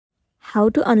How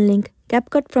to unlink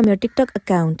CapCut from your TikTok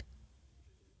account.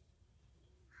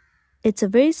 It's a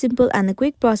very simple and a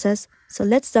quick process, so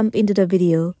let's jump into the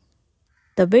video.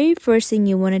 The very first thing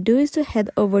you want to do is to head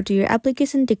over to your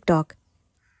application TikTok.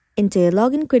 Enter your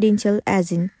login credential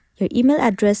as in your email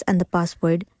address and the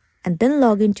password, and then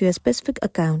log into your specific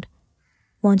account.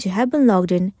 Once you have been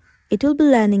logged in, it will be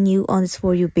landing you on this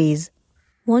For You page.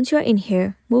 Once you are in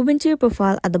here, move into your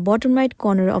profile at the bottom right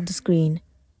corner of the screen.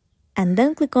 And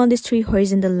then click on this three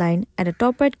horizontal line at the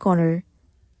top right corner.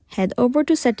 Head over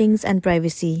to Settings and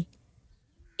Privacy.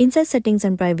 Inside Settings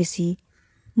and Privacy,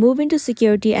 move into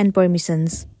Security and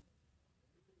Permissions.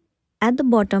 At the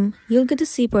bottom, you'll get to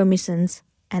see Permissions,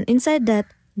 and inside that,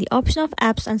 the option of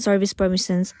Apps and Service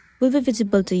Permissions will be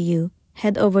visible to you.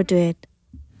 Head over to it.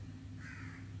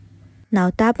 Now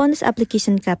tap on this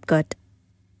application CapCut.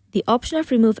 The option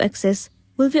of Remove Access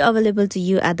will be available to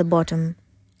you at the bottom.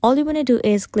 All you want to do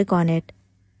is click on it.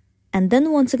 And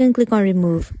then once again click on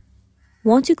Remove.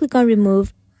 Once you click on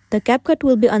Remove, the CapCut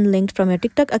will be unlinked from your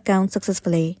TikTok account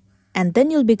successfully. And then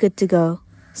you'll be good to go.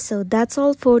 So that's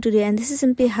all for today, and this is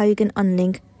simply how you can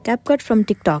unlink CapCut from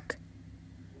TikTok.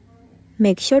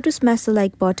 Make sure to smash the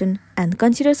like button and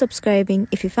consider subscribing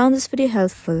if you found this video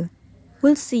helpful.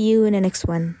 We'll see you in the next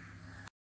one.